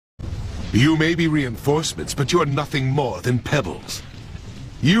You may be reinforcements, but you're nothing more than pebbles.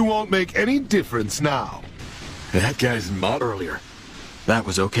 You won't make any difference now. That guy's mod earlier. That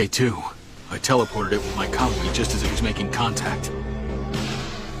was okay too. I teleported it with my Kamui just as it was making contact.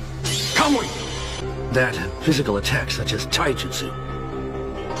 Kamui! That and physical attacks such as taijutsu.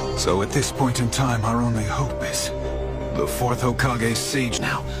 So at this point in time, our only hope is the fourth Hokage's siege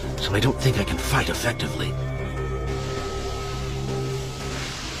Now, so I don't think I can fight effectively.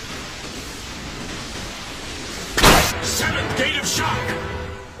 Seventh Gate of Shock!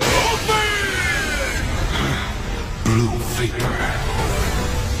 Blue vapor.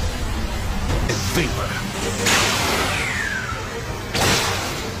 And vapor.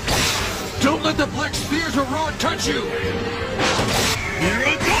 Don't let the black spears or rod touch you! Here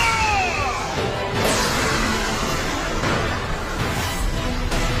I go!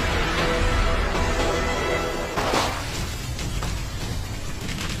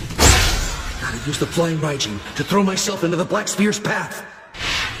 Gotta use the flying Raijin to throw myself into the Black Spear's path.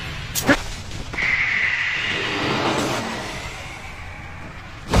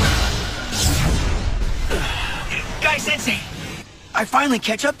 Guy Sensei! I finally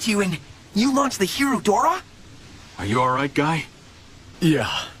catch up to you and you launched the Hero Dora? Are you alright, Guy?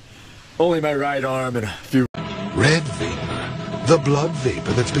 Yeah. Only my right arm and a few... Red vapor. The blood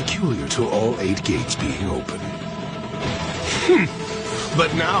vapor that's peculiar to all 8 gates being open.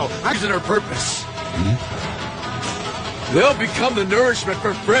 But now, I consider purpose. They'll become the nourishment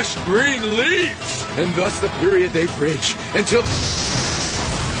for fresh green leaves, and thus the period they bridge until...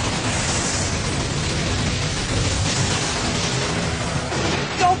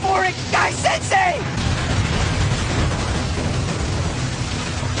 Go for it, Guy Sensei!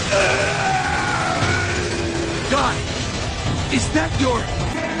 Guy! Is that your...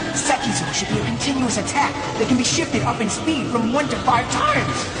 Sekizo should be a continuous attack that can be shifted up in speed from 1 to 5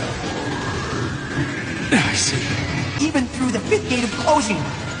 times! I see. Even through the 5th gate of closing.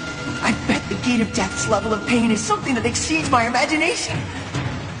 I bet the Gate of Death's level of pain is something that exceeds my imagination.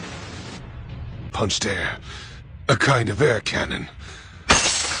 Punched air. A kind of air cannon.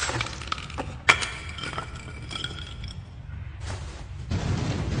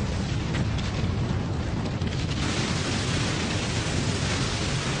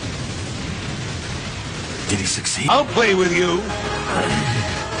 Did he succeed? I'll play with you.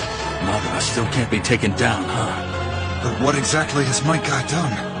 Madara still can't be taken down, huh? But what exactly has my guy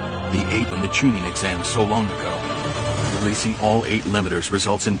done? The 8 on the tuning exam so long ago. Releasing all 8 limiters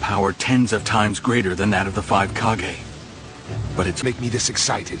results in power tens of times greater than that of the 5 Kage. But it's... Make me this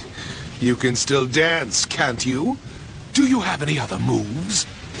excited. You can still dance, can't you? Do you have any other moves?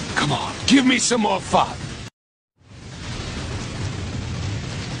 Come on, give me some more fun.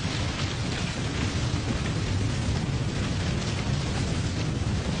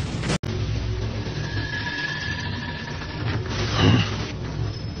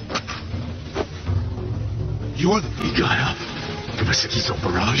 You're the guy up. Sekizo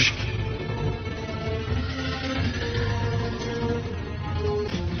barrage.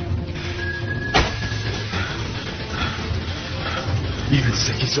 Even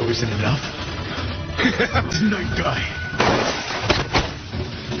Sekizo isn't enough. Night guy.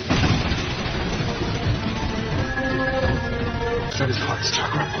 That is heart's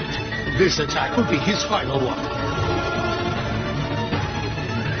chakra. This attack will be his final one.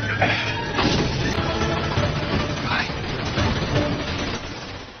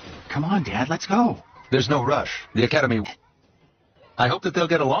 Come on, Dad, let's go. There's no rush. The Academy... I hope that they'll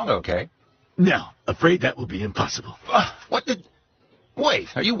get along okay. No, afraid that will be impossible. What did...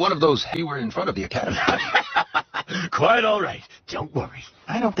 Wait, are you one of those... You were in front of the Academy. Quite all right. Don't worry.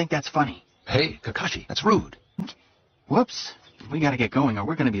 I don't think that's funny. Hey, Kakashi, that's rude. Whoops. We gotta get going or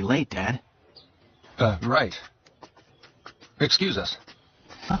we're gonna be late, Dad. Right. Excuse us.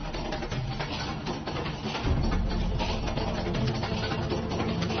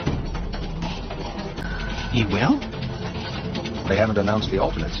 He will? They haven't announced the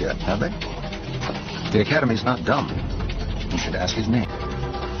alternates yet, have they? The Academy's not dumb. You should ask his name.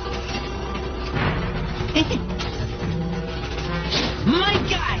 My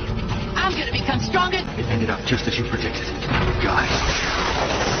guy! I'm gonna become stronger! It ended up just as you predicted. Guy.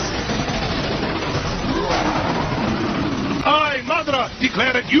 I, Madara,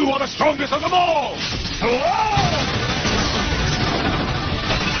 declare that you are the strongest of them all!